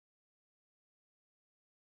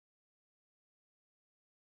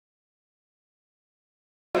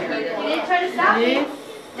Do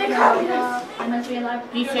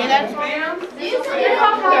you see that?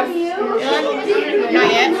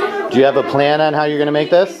 Not yet. Do you have a plan on how you're going to make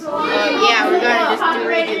this? Yeah, we're going to just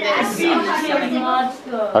redo this.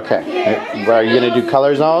 Okay. Well, are you going to do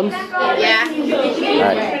color zones? Yeah.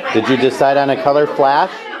 Alright. Did you decide on a color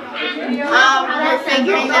flash? We're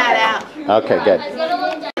figuring that out. Okay, good.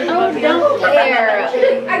 Oh, don't care.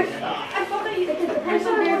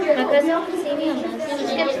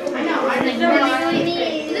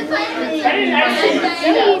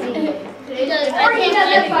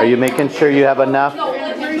 Are you making sure you have enough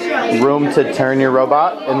room to turn your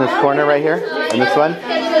robot in this corner right here? In this one?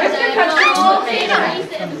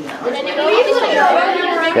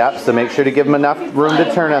 Yep, so make sure to give them enough room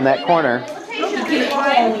to turn on that corner.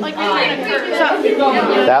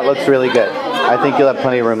 That looks really good. I think you'll have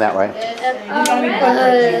plenty of room that way.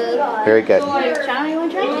 Very good.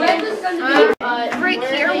 Right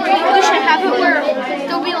here, we should have it where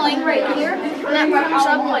there'll be a line right here, and that runs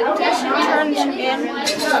up like this and turns in.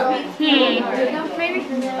 Maybe?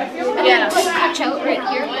 Yeah, touch out right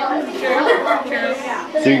here.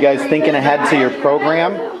 So you guys thinking ahead to your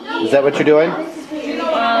program? Is that what you're doing?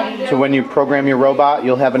 So when you program your robot,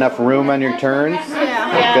 you'll have enough room on your turns?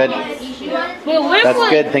 Yeah. Good. Well, That's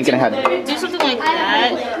good, thinking ahead. do something like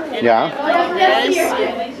that. Yeah? Like this.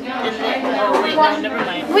 And then, oh wait, no, never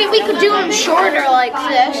mind. We could do them shorter like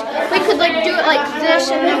this. We could like do it like this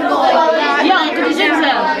and then go like that. Yeah, like a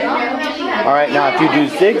zigzag. Alright, now if you do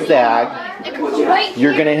zigzag,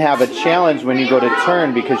 you're going to have a challenge when you go to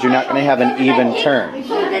turn because you're not going to have an even turn.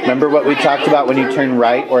 Remember what we talked about when you turn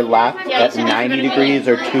right or left at 90 degrees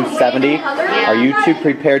or 270? Are you two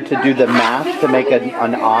prepared to do the math to make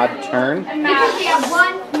an odd turn?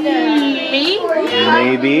 Me?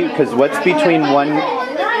 Maybe, because what's between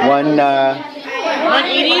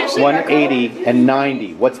 180 and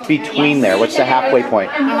 90? What's between there? What's the halfway point?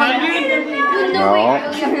 100? No.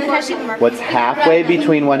 What's halfway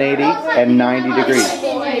between 180 and 90 degrees?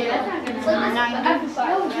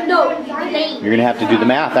 You're going to have to do the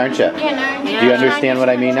math, aren't you? Do you understand what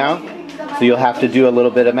I mean now? So you'll have to do a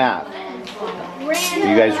little bit of math. Are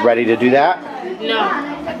you guys ready to do that? No.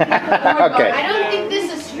 Okay. I don't think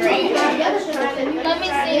this is straight. Let me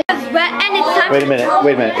see. Wait a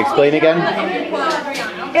minute. Explain again.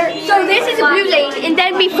 So this is a blue lane, and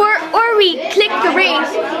then before we click the rings,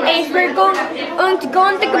 if we're going to go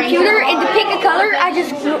on the computer and to pick a color, I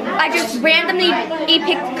just randomly pick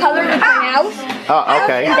the color with my mouse. Oh,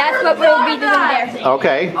 okay. And that's what we'll be doing there.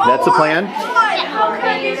 Okay, that's the plan.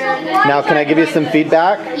 Now, can I give you some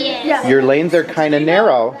feedback? Yeah. Your lanes are kind of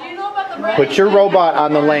narrow. Put your robot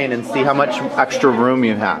on the lane and see how much extra room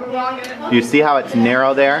you have. Do you see how it's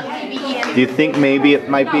narrow there? Do you think maybe it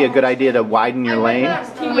might be a good idea to widen your lane?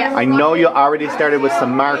 Yeah. I know you already started with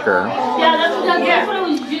some marker, Yeah, that's what I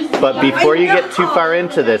was just. but before you get too far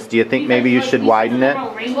into this, do you think maybe you should widen it?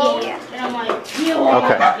 Yeah.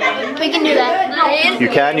 Okay. We can do that. You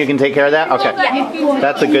can? You can take care of that? Okay.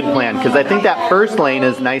 That's a good plan, because I think that first lane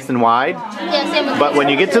is nice and wide, Yeah, same with but when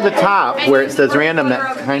you get to the top where it says random,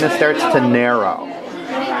 that kind of starts to narrow.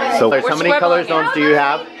 So how many color zones do you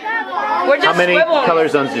have? How many color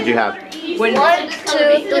zones did you have? 1, 2,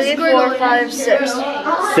 3, 4, 5, 6.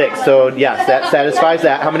 6. So yes, that satisfies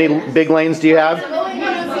that. How many big lanes do you have?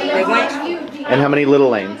 Big lanes? And how many little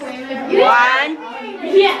lanes? 1, 2.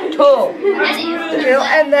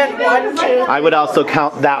 And then 1, 2. I would also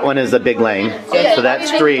count that one as a big lane. So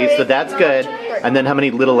that's 3. So that's good. And then how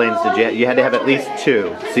many little lanes did you have? You had to have at least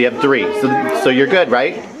 2. So you have 3. So you're good,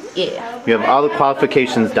 right? Yeah. You have all the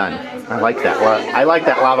qualifications done. I like that. I like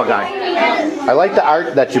that lava guy. I like the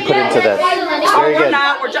art that you put into this. Very good.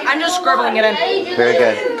 I'm just scribbling it in. Very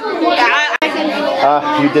good.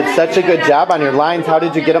 You did such a good job on your lines. How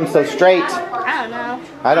did you get them so straight? I don't know.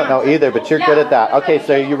 I don't know either, but you're good at that. Okay,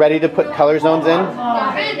 so are you ready to put color zones in? All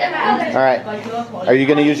right. Are you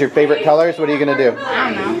going to use your favorite colors? What are you going to do?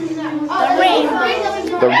 I don't know. The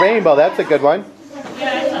rainbow. The rainbow, that's a good one.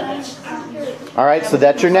 All right, so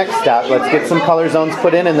that's your next step. Let's get some color zones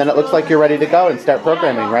put in, and then it looks like you're ready to go and start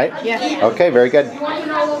programming, right? Yeah. Okay, very good.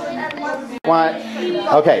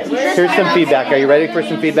 Okay, here's some feedback. Are you ready for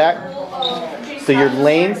some feedback? So your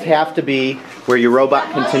lanes have to be where your robot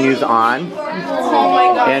continues on.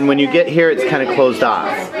 And when you get here, it's kind of closed off.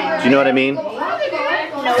 Do you know what I mean?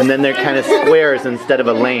 And then they're kind of squares instead of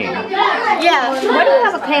a lane. Yeah. Why do you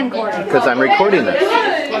have a camcorder? Because I'm recording this.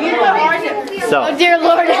 So, Oh dear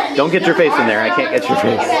Lord. don't get your face in there. I can't get your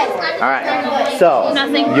face. Alright, so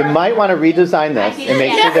you might want to redesign this and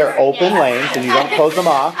make sure they're open lanes and you don't close them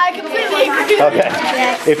off. I completely agree. Okay.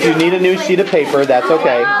 If you need a new sheet of paper, that's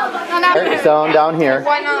okay. No, Zone down here.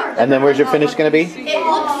 And then where's your finish going to be?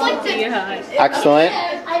 Excellent.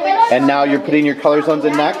 And now you're putting your color zones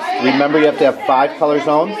in next. Remember, you have to have 5 color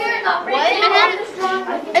zones.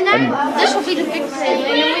 And then this will be the big thing. And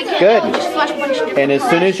then we can Good. just flash punch it. And as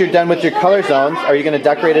soon as you're done with your color zones, are you going to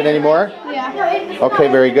decorate it anymore? Yeah. Okay,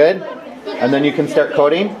 very good. And then you can start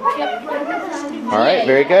coding? All right,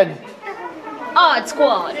 very good. Odd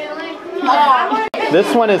squad.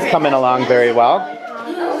 This one is coming along very well.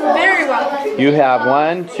 Very well. You have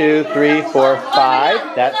 1, 2, 3, 4,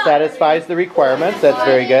 5. That satisfies the requirements. That's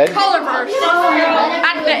very good. Color verse.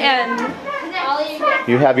 At the end.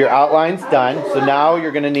 You have your outlines done. So now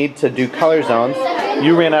you're going to need to do color zones.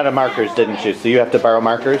 You ran out of markers, didn't you? So you have to borrow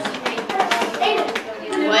markers.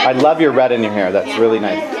 I love your red in your hair. That's really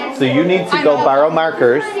nice. So you need to go borrow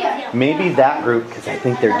markers. Maybe that group, because I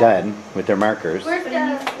think they're done with their markers.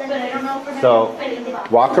 So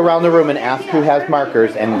walk around the room and ask who has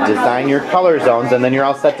markers and design your color zones, and then you're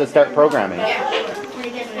all set to start programming. All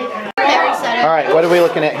right, what are we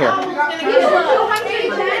looking at here?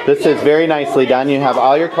 This is very nicely done. You have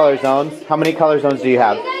all your color zones. How many color zones do you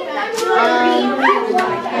have? 1,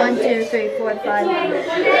 2, 3, 4, 5.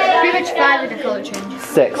 Pretty much 5 with the color change.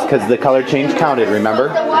 6, because the color change counted, remember?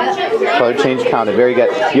 Color change counted, very good.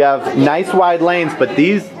 You have nice wide lanes, but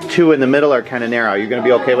these 2 in the middle are kind of narrow. You're going to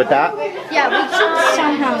be okay with that? Yeah, we should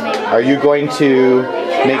somehow maybe. Are you going to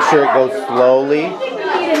make sure it goes slowly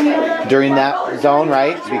during that zone,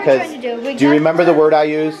 right? Because, do you remember the word I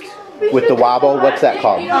used with the wobble? What's that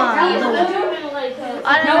called?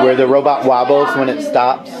 Where the robot wobbles when it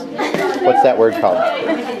stops? What's that word called?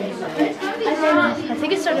 I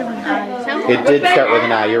think it started with an I. It did start with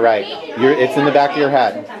an I, you're right. It's in the back of your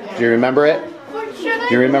head. Do you remember it?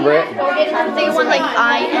 Do you remember it? I think it went like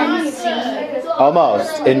I-N-C.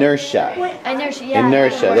 Almost. Inertia. Inertia, yeah.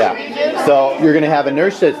 Inertia, yeah. So you're going to have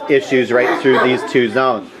inertia issues right through these 2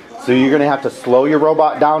 zones. So you're going to have to slow your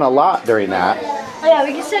robot down a lot during that. Oh yeah,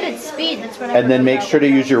 we can set its speed. That's what I And then make sure to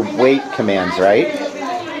use your wait commands, right?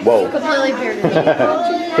 Whoa. completely weird.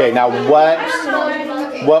 Okay, now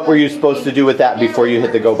what were you supposed to do with that before you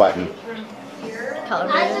hit the go button?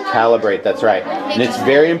 Calibrated. Calibrate, that's right. And it's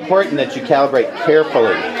very important that you calibrate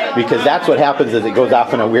carefully, because that's what happens is it goes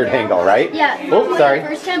off in a weird angle, right? Yeah. Oh, sorry.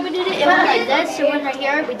 First time we did it, it went like this. It went right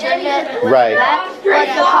here. We turned it. It went Right. like that. But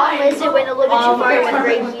the problem is, it went a little bit too far. It went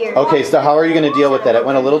right here. Okay, so how are you going to deal with that? It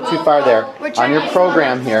went a little too far there. On your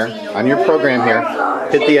program here,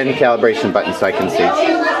 hit the end calibration button so I can see.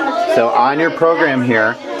 So on your program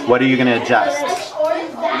here, what are you going to adjust?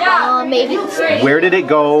 Maybe. Where did it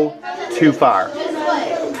go too far?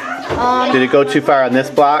 Did it go too far on this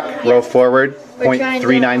block? Row forward,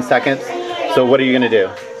 0.39 seconds. So what are you going to do?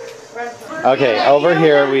 Okay, over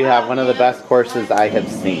here we have one of the best courses I have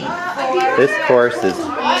seen. This course is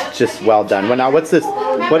just well done. Well, now what's this?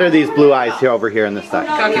 What are these blue eyes here over here in the side?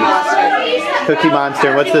 Cookie Monster. Cookie Monster.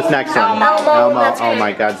 And what's this next one? Elmo. Oh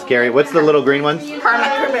my God, scary. What's the little green ones?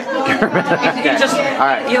 Kermit. All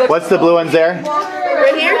right. What's the blue ones there?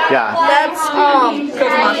 Right here? Yeah. That's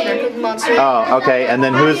Cookie Monster. Oh, okay. And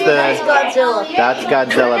then who's the? Godzilla. That's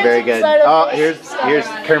Godzilla. Very good. Oh, here's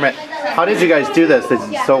Kermit. How did you guys do this? This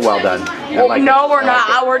is so well done. I like No, it. we're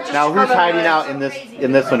not. We're just Now who's hiding out in this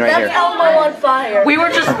one right here? Elmo on fire. We were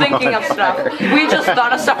just thinking of stuff. We just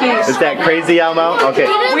thought of stuff. Is that crazy Elmo? Okay.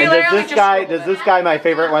 We And literally does this guy, my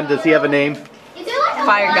favorite one, does he have a name?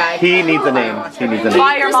 Fire guy. He needs a name. He needs a name.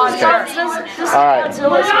 Fire monster. All right.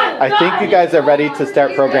 I think you guys are ready to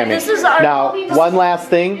start programming. Now, one last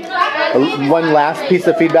thing, one last piece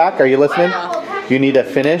of feedback. Are you listening? You need a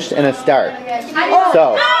finish and a start.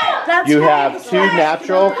 So, you have 2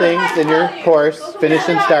 natural things in your course, finish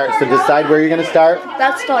and start. So decide where you're going to start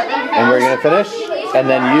That's start. and where you're going to finish. And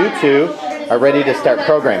then you 2 are ready to start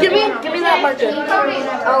programming. Give me that marker.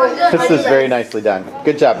 This is very nicely done.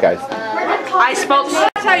 Good job, guys. I spoke.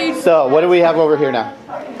 That's how you. So, what do we have over here now?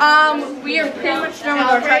 We are pretty much done with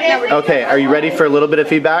our track now. Okay, are you ready for a little bit of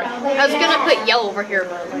feedback? I was gonna put yellow over here,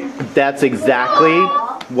 but That's exactly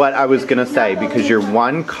what I was going to say, because you're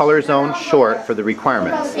 1 color zone short for the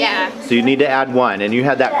requirements. yeah. So you need to add 1. And you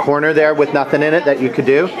had that corner there with nothing in it that you could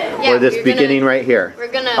do? Yeah, or this we're gonna- beginning right here? We're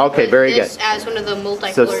gonna Okay, put very this good. as one of the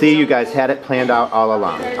multicolor So see, you zones. guys had it planned out all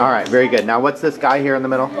along. All right, very good. Now what's this guy here in the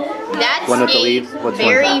middle? That's One with the a leaves? What's one?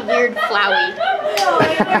 very weird flowy.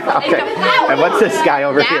 Okay. And what's this guy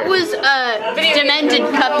over here? That was a demented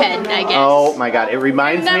Cuphead, I guess. Oh my God! It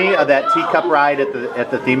reminds me of that teacup ride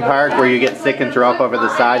at the theme park where you get sick and throw up over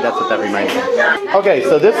the side. That's what that reminds me. Okay,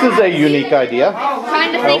 so this is a unique idea.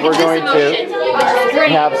 Trying to So think we're of this going emotion. to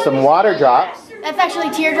have some water drops That's actually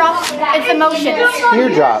teardrops. It's emotions.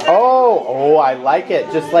 Teardrop. Oh, I like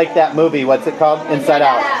it. Just like that movie. What's it called? Inside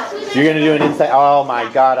Out. You're going to do an inside. Oh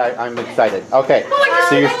my God, I'm excited. Okay,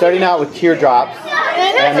 so you're starting out with teardrops.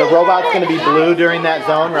 And the robot's going to be blue during that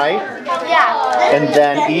zone, right? Yeah. And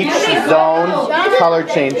then each zone color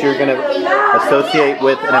change you're going to associate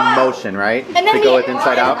with an emotion, right? To go with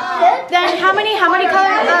inside out. Then how many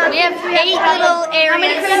colors? We have 8 little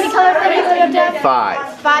areas. How many colors do we have to have?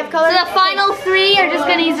 5. 5 colors. So the final 3 are just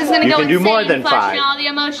gonna, he's just gonna You go can do insane, more than flashing 5. all the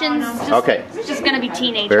emotions. Just, Okay. It's just gonna be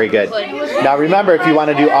teenage. Very good. Now remember, if you want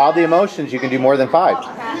to do all the emotions, you can do more than 5.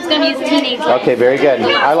 It's gonna be his teenage. Okay, very good.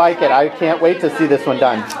 I like it. I can't wait to see this one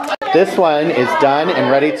done. This one is done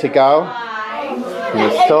and ready to go.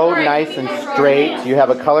 It's so nice and straight. You have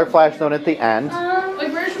a color flash zone at the end.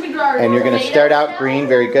 And you're going to start out green,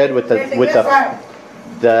 very good, with the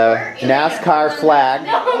NASCAR flag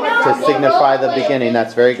to signify the beginning.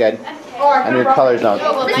 That's very good. And your color zone.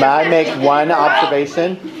 May I make one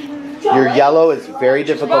observation? Your yellow is very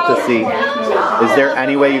difficult to see. Is there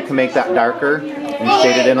any way you can make that darker and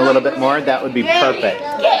shade it in a little bit more? That would be perfect.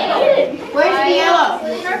 Where's the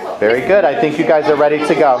yellow? Very good. I think you guys are ready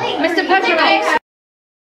to go. Mr. Petrimoulx.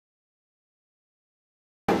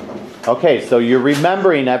 Okay, so you're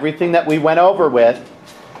remembering everything that we went over with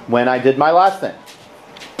when I did my lesson.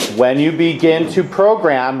 When you begin to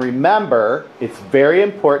program, remember, it's very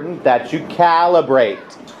important that you calibrate.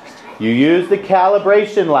 You use the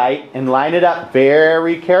calibration light and line it up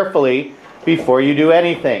very carefully before you do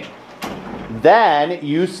anything. Then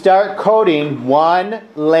you start coding one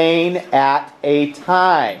lane at a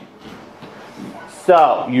time.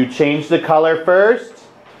 So you change the color first.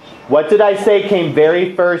 What did I say came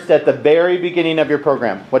very first at the very beginning of your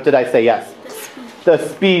program? What did I say? Yes. The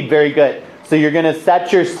speed. Very good. So you're going to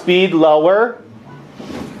set your speed lower,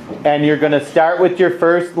 and you're going to start with your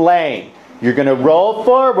first lane. You're going to roll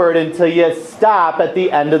forward until you stop at the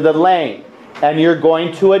end of the lane, and you're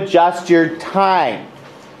going to adjust your time.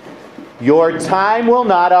 Your time will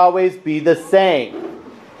not always be the same.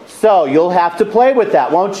 So you'll have to play with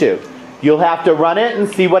that, won't you? You'll have to run it and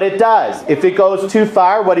see what it does. If it goes too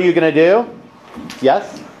far, what are you going to do?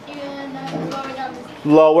 Yes?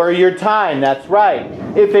 Lower your time, that's right.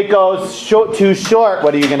 If it goes too short,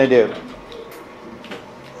 what are you going to do?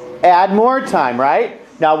 Add more time, right?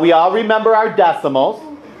 Now we all remember our decimals.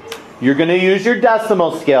 You're going to use your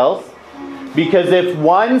decimal skills, because if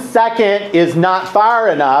 1 second is not far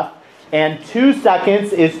enough and 2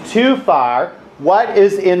 seconds is too far, what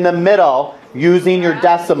is in the middle using your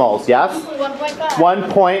decimals? Yes?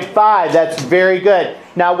 1.5. That's very good.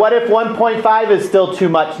 Now what if 1.5 is still too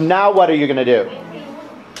much? Now what are you going to do?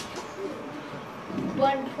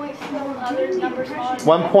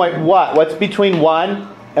 1 point what? What's between 1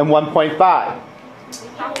 and 1.5?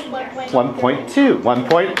 1.2,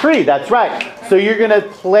 1.3, that's right. So you're going to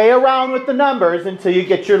play around with the numbers until you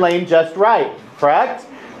get your lane just right, correct?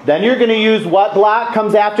 Then you're going to use what block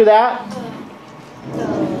comes after that?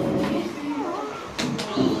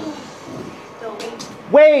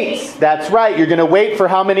 Wait, that's right. You're going to wait for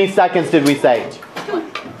how many seconds did we say?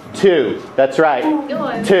 2, that's right.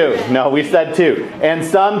 2, no, we said 2. And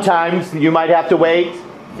sometimes you might have to wait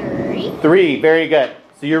 3, very good.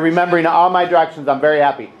 So you're remembering all my directions. I'm very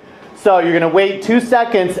happy. So you're going to wait 2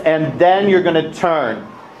 seconds and then you're going to turn.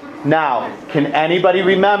 Now, can anybody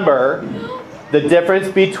remember the difference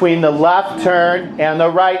between the left turn and the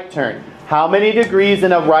right turn? How many degrees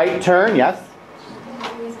in a right turn? Yes?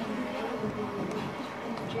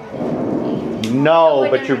 No,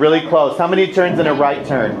 but you're really close. How many turns in a right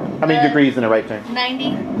turn? How many degrees in a right turn?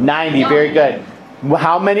 90. 90, very good.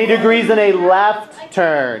 How many degrees in a left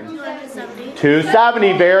turn?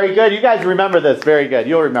 270, very good. You guys remember this, very good.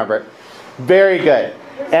 You'll remember it. Very good.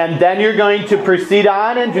 And then you're going to proceed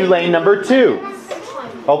on and do lane number 2.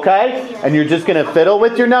 Okay? And you're just going to fiddle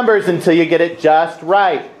with your numbers until you get it just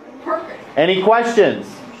right. Any questions?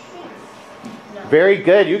 Very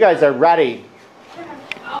good. You guys are ready.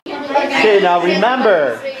 Okay, now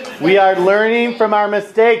remember, we are learning from our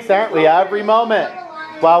mistakes, aren't we? Every moment.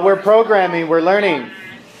 While we're programming, we're learning.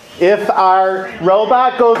 If our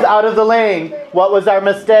robot goes out of the lane, what was our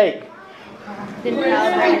mistake?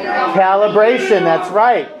 Calibration, that's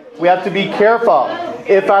right. We have to be careful.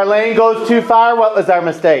 If our lane goes too far, what was our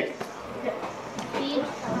mistake?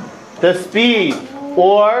 The speed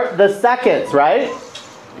or the seconds, right?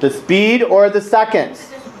 The speed or the seconds.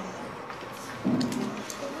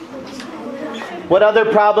 What other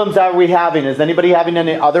problems are we having? Is anybody having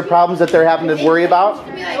any other problems that they're having to worry about?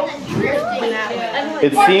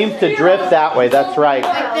 It seems to drift that way. That's right.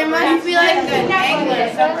 There must be like an angle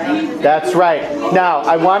or something. That's right. Now,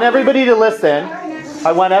 I want everybody to listen.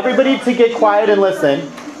 I want everybody to get quiet and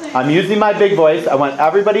listen. I'm using my big voice. I want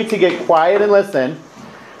everybody to get quiet and listen,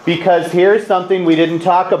 because here's something we didn't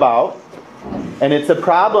talk about, and it's a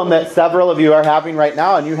problem that several of you are having right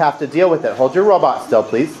now, and you have to deal with it. Hold your robot still,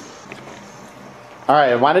 please. All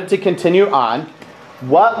right, I wanted to continue on.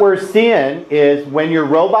 What we're seeing is when your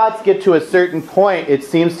robots get to a certain point, it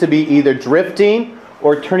seems to be either drifting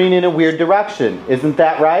or turning in a weird direction. Isn't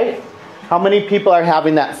that right? How many people are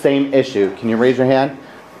having that same issue? Can you raise your hand?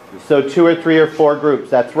 So 2 or 3 or 4 groups.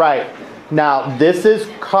 That's right. Now, this is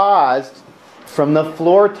caused from the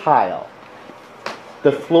floor tile.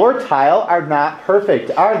 The floor tile are not perfect,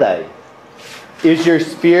 are they? Is your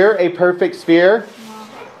sphere a perfect sphere?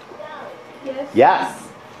 Yes.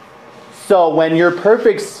 So when your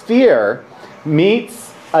perfect sphere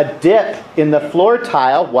meets a dip in the floor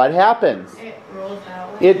tile, what happens? It rolls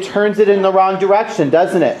out. It turns it in the wrong direction,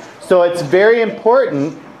 doesn't it? So it's very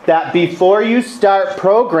important that before you start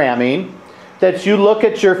programming, that you look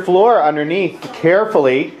at your floor underneath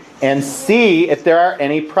carefully and see if there are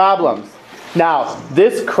any problems. Now,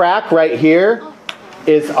 this crack right here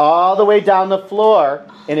is all the way down the floor,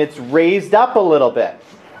 and it's raised up a little bit.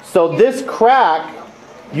 So this crack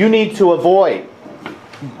you need to avoid.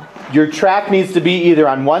 Your track needs to be either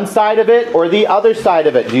on one side of it or the other side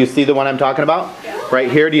of it. Do you see the one I'm talking about? Right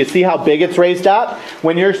here. Do you see how big it's raised up?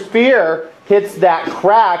 When your sphere hits that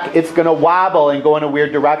crack, it's going to wobble and go in a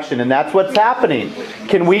weird direction, and that's what's happening.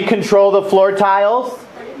 Can we control the floor tiles?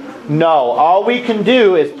 No. All we can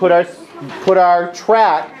do is put our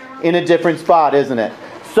track in a different spot, isn't it?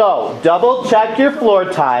 So, double check your floor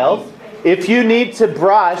tiles. If you need to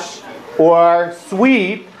brush or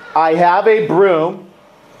sweep, I have a broom.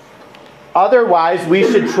 Otherwise, we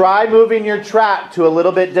should try moving your track to a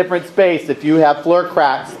little bit different space if you have floor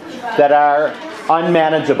cracks that are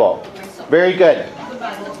unmanageable. Very good.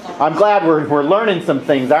 I'm glad we're learning some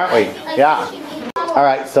things, aren't we? Yeah. All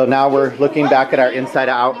right, so now we're looking back at our Inside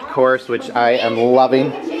Out course, which I am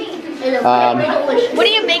loving. What are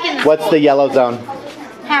you making? What's the yellow zone?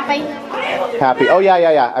 Happy. Happy. Oh,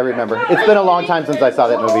 yeah, I remember. It's been a long time since I saw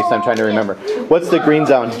that movie, so I'm trying to remember. What's the green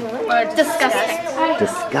zone? Disgusting.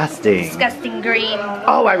 Disgusting. Disgusting green.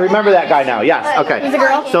 Oh, I remember that guy now. Yes, okay. He's a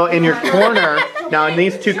girl. So in your corner, now in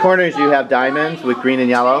these 2 corners you have diamonds with green and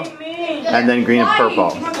yellow, and then green and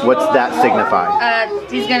purple. What's that signify?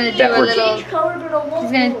 He's gonna do a little.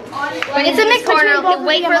 He's gonna. When it's a mixed corner, he'll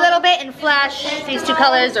wait for a little bit and flash these 2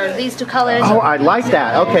 colors or these 2 colors. Oh, I like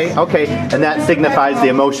that. Okay. And that signifies the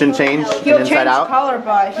emotion change in Inside Out? Color,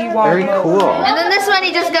 but he won't. Very cool. And then this one,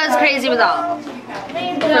 he just goes crazy with all.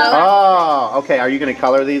 Oh, okay. Are you going to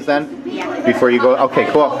color these then? Yeah. Before you go? Okay,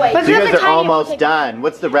 cool. So you guys are almost done.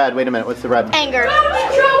 What's the red? Wait a minute. What's the red? Anger.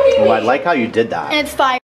 Oh, I like how you did that. And it's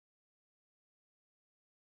fire.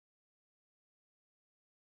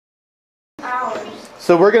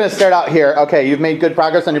 So we're going to start out here. Okay, you've made good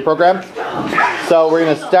progress on your program. So we're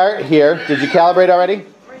going to start here. Did you calibrate already?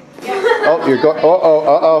 Oh, you're going.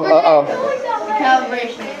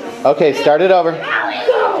 Calibration. Okay, start it over.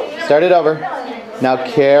 Start it over. Now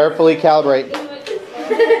carefully calibrate.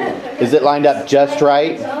 Is it lined up just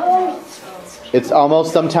right? It's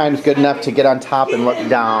almost sometimes good enough to get on top and look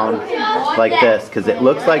down like this, because it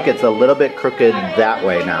looks like it's a little bit crooked that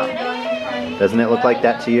way now. Doesn't it look like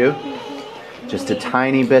that to you? Just a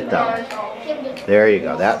tiny bit though. There you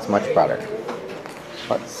go. That's much better.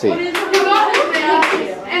 Let's see. Hit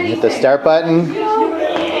the start button.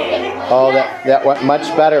 Oh, that went much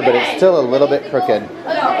better, but it's still a little bit crooked.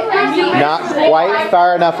 Not quite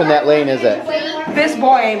far enough in that lane, is it? This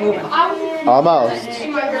boy ain't moving. Almost.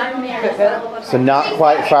 So not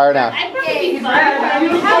quite far enough.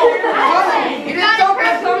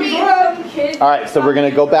 Alright, so we're going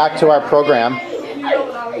to go back to our program.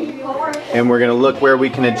 And we're going to look where we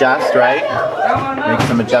can adjust, right? Make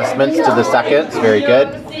some adjustments to the seconds. Very good.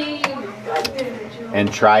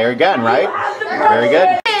 And try again, right? Very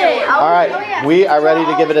good. Alright, we are ready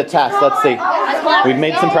to give it a test. Let's see. We've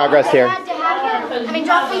made some progress here.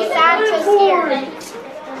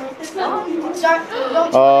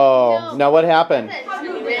 Oh, now what happened?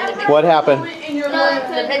 What happened?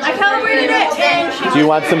 I calibrated it. Do you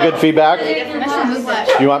want some good feedback?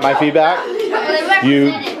 Do you want my feedback?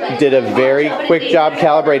 You did a very quick job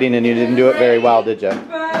calibrating and you didn't do it very well, did you?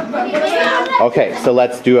 Okay, so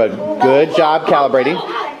let's do a good job calibrating.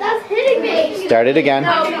 Start it again.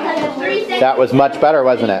 That was much better,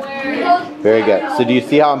 wasn't it? Very good. So do you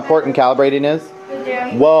see how important calibrating is?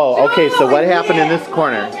 Whoa, okay, so what happened in this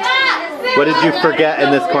corner? What did you forget in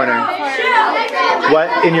this corner?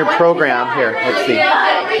 What in your program, here, let's see.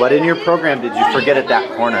 What in your program did you forget at that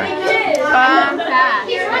corner?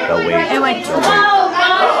 The weight. The weight.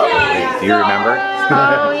 Do you remember?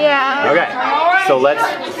 Oh, yeah. Okay, so let's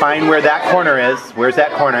find where that corner is. Where's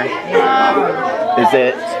that corner? Is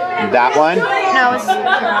it that one? No, it's,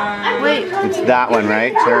 wait. It's that one,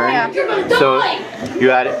 right? Turn. Yeah. So you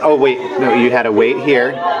had, oh wait, no, you had a weight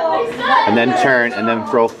here, and then turn, and then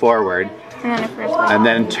throw forward, and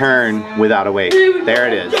then turn without a weight. There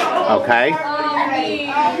it is, okay?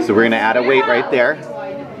 So we're gonna add a weight right there.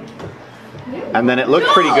 And then it looked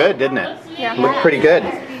pretty good, didn't it? Yeah. It looked pretty good.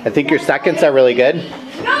 I think your seconds are really good.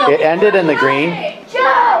 It ended in the green,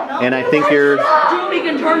 and I think you're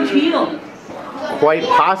quite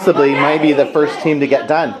possibly might be the first team to get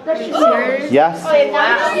done. Yes,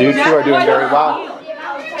 you two are doing very well.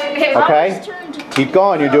 Okay, keep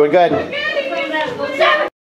going, you're doing good.